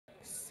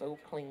so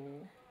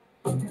clean.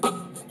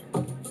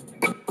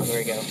 Here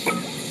we go.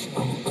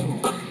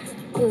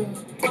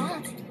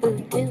 Boo-da,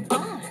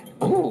 boo-doo-ba.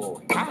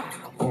 Ooh-da,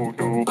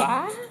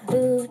 boo-doo-ba.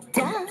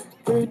 Boo-da,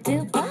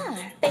 boo-doo-ba.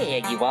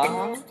 There you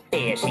are,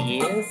 there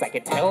she is. I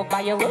can tell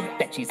by your look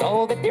that she's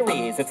all that there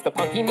is. It's the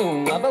punky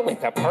moon lover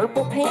with her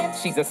purple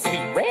pants. She's a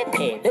sweet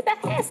redhead that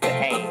I has to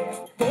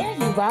have. There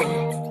you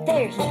are,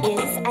 there he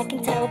is. I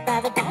can tell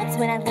by the vibes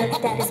when I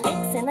looked at his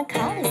pics and the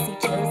colors he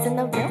chose and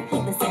the room he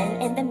was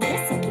in and the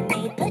music he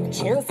made put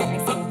chills in my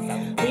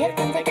skin. We have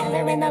come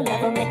together and our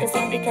love will make us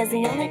one because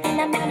the only thing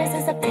that matters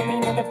is the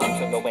feeling of the fun.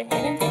 So go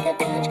ahead and take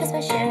advantage because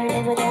we're sharing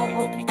it without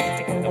hope.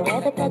 To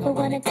where the plug will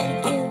wanna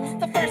take you.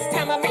 The first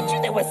time I met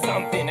you, there was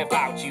something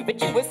about you,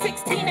 but you were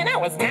 16 and I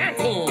was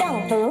 19.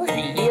 Don't fool.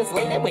 3 years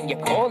later, when you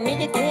called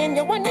me again,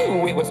 yo, I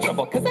knew it was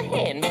trouble, cause I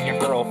had met your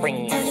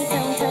girlfriend.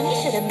 Tony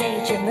should have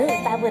made your move.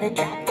 I would have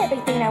dropped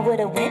everything, I would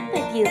have went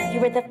with you. You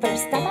were the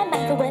first on my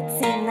mind for what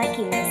seemed like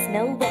years.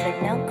 No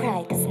word, no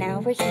cry, cause now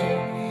we're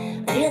here.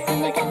 We have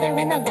come together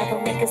and our love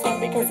will make us one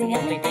because the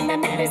only thing that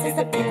matters is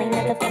the feeling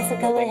of the fun. So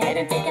go ahead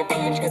and take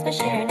advantage cause we're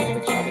sharing it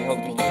with you. We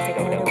hope you get to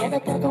go to where the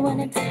plug will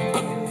wanna take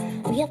you.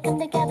 We have come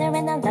together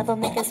and our love will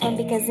make us one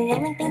because the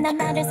only thing that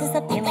matters is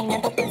the feeling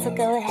of the fun. So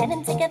go ahead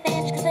and take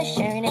advantage cause we're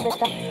sharing it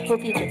with you.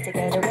 Hope you get to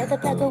go to where the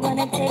plug will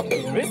wanna take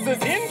you. This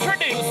is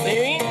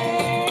introducing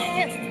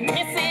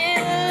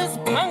Mrs.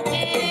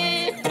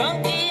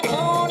 Funky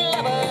Moon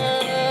Lover,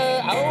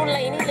 Old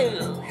Lady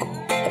Lou.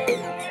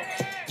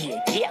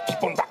 Yeah,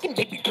 keep on rocking,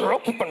 baby girl,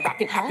 keep on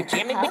rocking, hopping,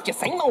 jamming with your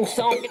same old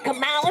song. You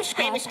come out,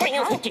 Spanish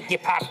screams with your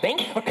hip hop thing.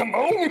 Or come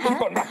on, you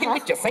keep on rocking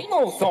with your same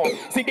old song.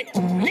 Say that,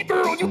 hey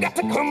girl, you got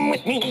to come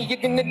with me. You're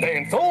gonna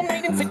dance all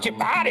night and set your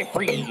body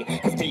free.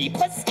 Cause me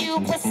plus you,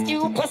 plus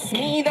you, plus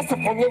me, that's a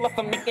formula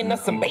for making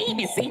us some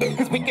babies, see?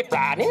 Cause we could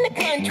ride in the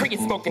country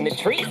and smoke in the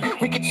trees.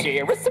 We could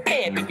share us a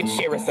bed, we could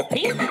share us a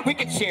piece. We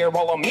could share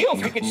all our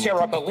meals, we could share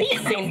our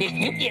beliefs. And if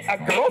you get a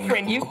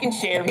girlfriend, you can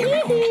share me.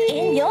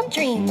 In your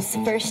dreams,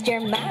 first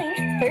you're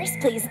mine. First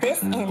please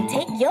this and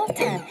take your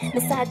time.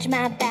 Massage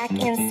my back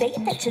and say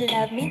that you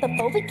love me.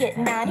 Before we get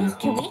naughty,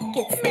 can we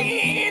get started?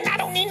 Man, I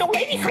don't need no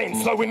lady friend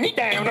slowing me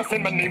down. I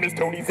said my name is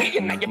Tony Z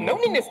and I am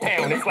known in this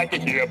town. It's like a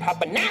hip-hop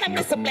banana,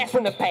 miss a blast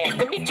from the past.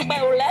 To meet you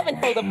well loving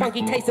for the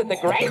funky taste of the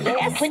grass.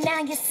 Well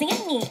now you see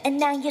me and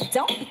now you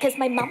don't. Because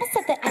my mama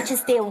said that I should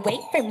stay away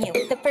from you.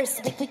 The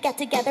first week we got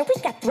together,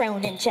 we got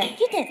thrown in jail.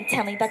 You didn't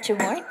tell me about your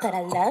warrant, but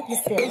I love you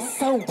still.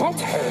 So want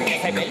her,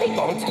 yes I really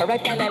want her. I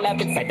fell in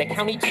love inside the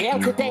county jail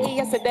today.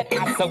 I said that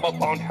I so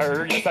want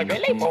her, yes I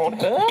really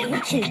want her.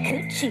 Coochie,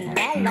 coochie,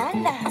 la la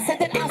la. I said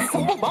that I so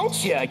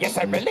want you, yes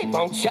I really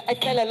want you. I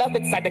fell in love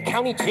inside the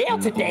county jail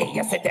today.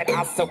 I said that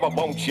I so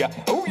want you,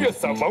 oh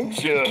yes I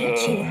want you.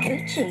 Coochie,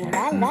 coochie,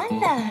 la la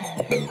la.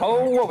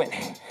 Oh woman,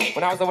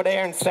 when I was over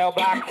there in cell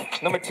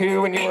block number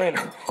 2 and you were in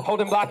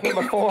holding block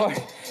number 4,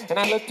 and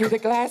I looked through the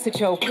glass at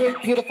your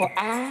big beautiful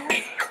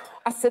eyes,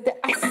 I said that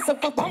I so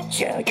want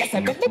you, yes I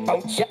really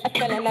want you. I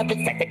fell in love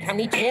inside the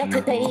county jail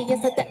today. I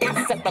said that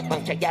I so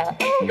want you, yeah,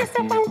 oh yes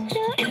I want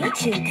you.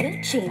 Coochie,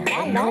 coochie,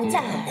 la la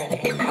la.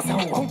 I so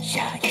want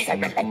you, yes I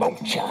really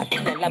want you. I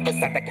fell in love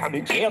inside the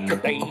county jail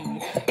today.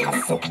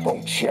 I so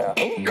want you,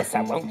 oh yes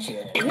I want you.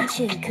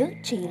 Coochie,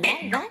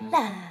 coochie, la la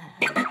la.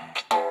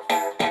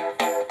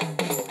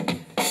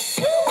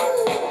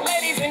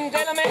 Ladies and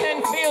gentlemen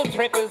and field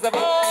trippers of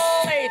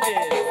all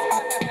ages,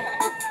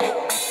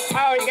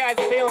 how are you guys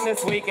feeling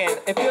this weekend?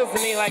 It feels to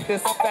me like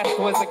this fest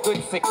was a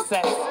good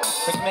success,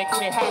 which makes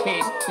me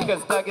happy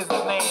because Doug is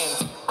the man.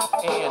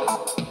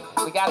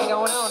 And we got it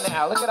going on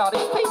now. Look at all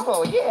these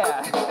people,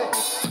 yeah.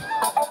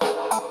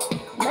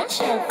 Much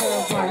love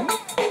for one,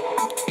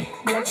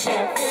 much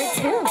love for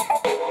two,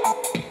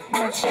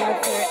 much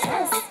love for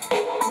us,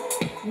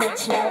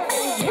 much love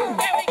for you.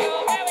 There we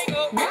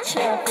go. Much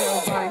love for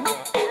one,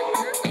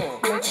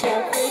 much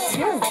love for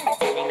two,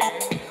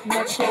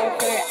 much love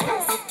for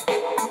us,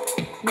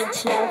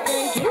 much love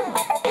for you.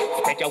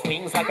 Spread your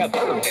wings like a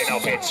bird and I'll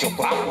bet you'll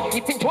fly.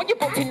 It's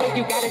enjoyable to know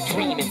you got a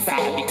dream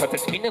inside, because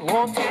it's been a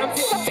long time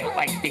since I felt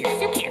like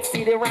this. You can't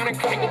sit around and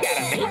cry, you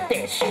gotta make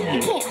that shit.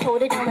 You can't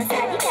hold it on the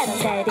side, you gotta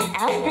let it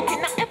out. You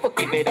cannot ever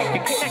give it up,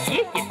 you cannot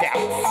get your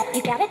doubts.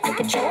 You gotta take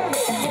control of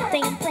the whole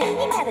thing plain.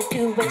 You gotta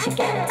do what you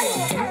gotta do.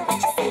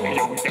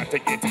 Yo, we got to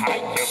get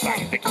higher,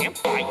 by the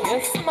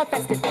campfire. Summer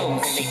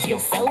festivals and they feel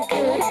so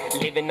good.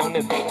 Living on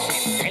the beach and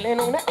sailing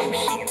on the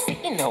ocean.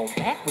 Sitting on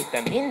back with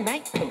a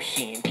midnight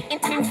potion. Getting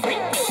too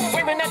freaky,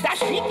 wearing a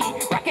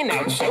dashiki. Rocking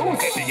out shows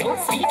at the old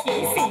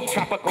speakeasy.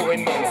 Tropical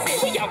in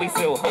Muncie, we always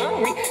so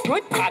hungry.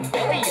 Good pot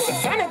belly is a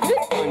sign of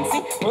good fun.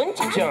 See,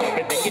 bungee jump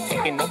and then you're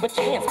taking up a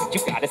chance. But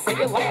you gotta say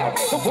it loud,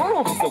 the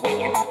world is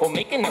awaiting. We're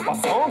making up our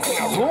songs and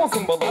our rules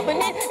and we're loving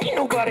it. Ain't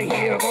nobody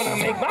here gonna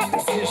make my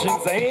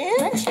decisions,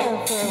 and much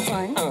love for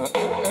one,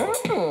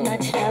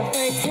 much love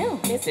for two,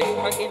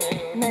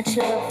 much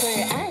love for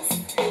us,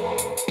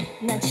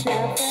 much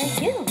love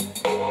for you.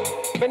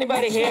 If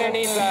anybody here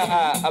needs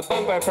a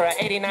bumper for an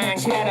 '89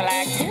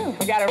 Cadillac,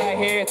 we got it right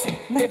here. It's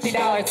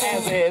 $50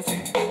 as is.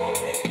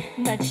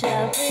 Much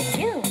love for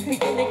you. We're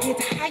gonna get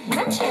high.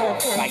 Much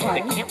love for like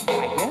the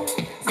campfire.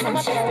 Some of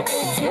us are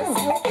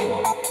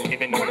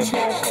living on the beach,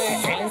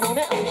 sailing on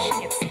the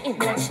ocean,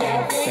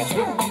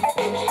 sitting on the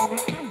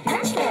living on the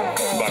beach,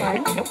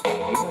 sailing on the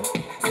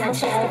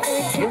ocean,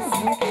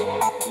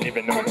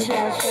 sitting on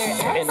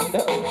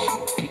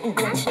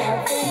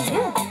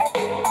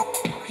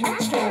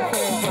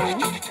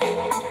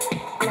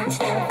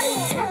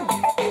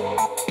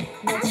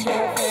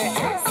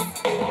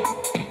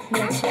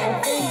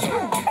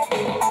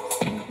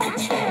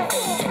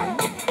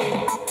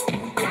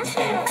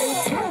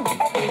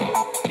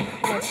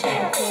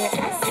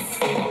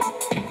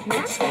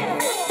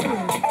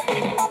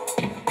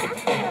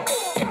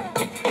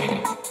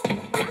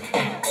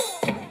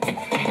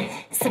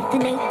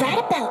Something ain't right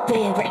about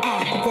where we're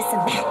at. There's a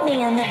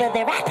madman over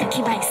there, I think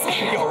he might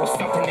snap. Yo,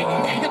 something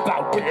ain't right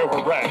about where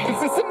we're at.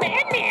 This is a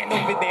madman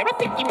over there, I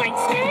think he might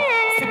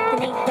snap.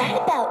 Something ain't right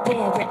about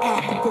where we're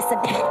at. There's a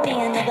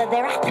madman over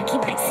there, I think he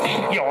might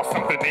snap. Yo,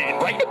 something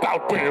ain't right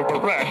about where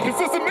we're at. This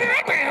is a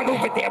madman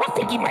over there, I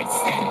think he might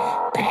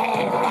snap.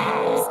 Bad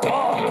vibes,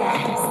 dog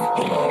eyes,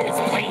 here's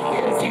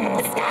players in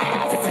the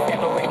skies. It's a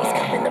devil and he's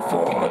come in the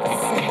form of a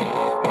snake.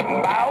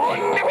 One by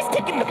one, now he's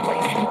taking the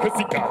place. Cause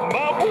he got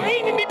my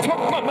brain and he took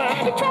my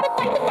mind. I try to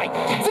fight the fight,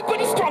 said but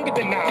he's stronger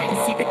than I. You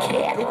see the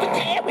cat over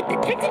there with the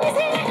tricks in his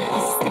hair?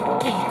 He's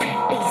sneaky,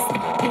 he's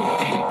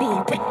being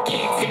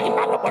wicked. Sitting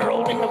by the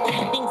world and the way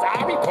things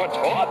are. He punch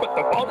hard, but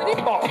the ball that he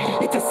fall.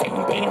 It's the same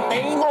damn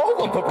thing all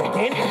over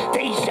again.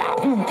 Deja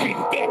vu, been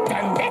there,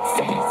 done that,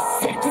 so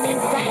something ain't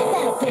right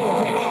about where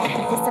we're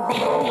at. There's a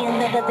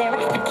madman over there,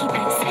 I think he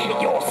might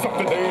snap. Yo,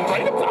 something ain't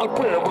right about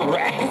where we're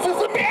at. This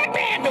is a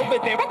madman over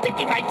there, I think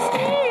he might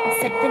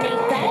snap. Something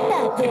ain't right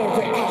about where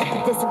we're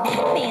at. There's a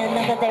madman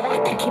over there, I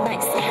think he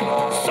might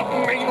snap.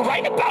 Something ain't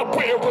right about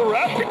where we're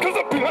at because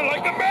I've been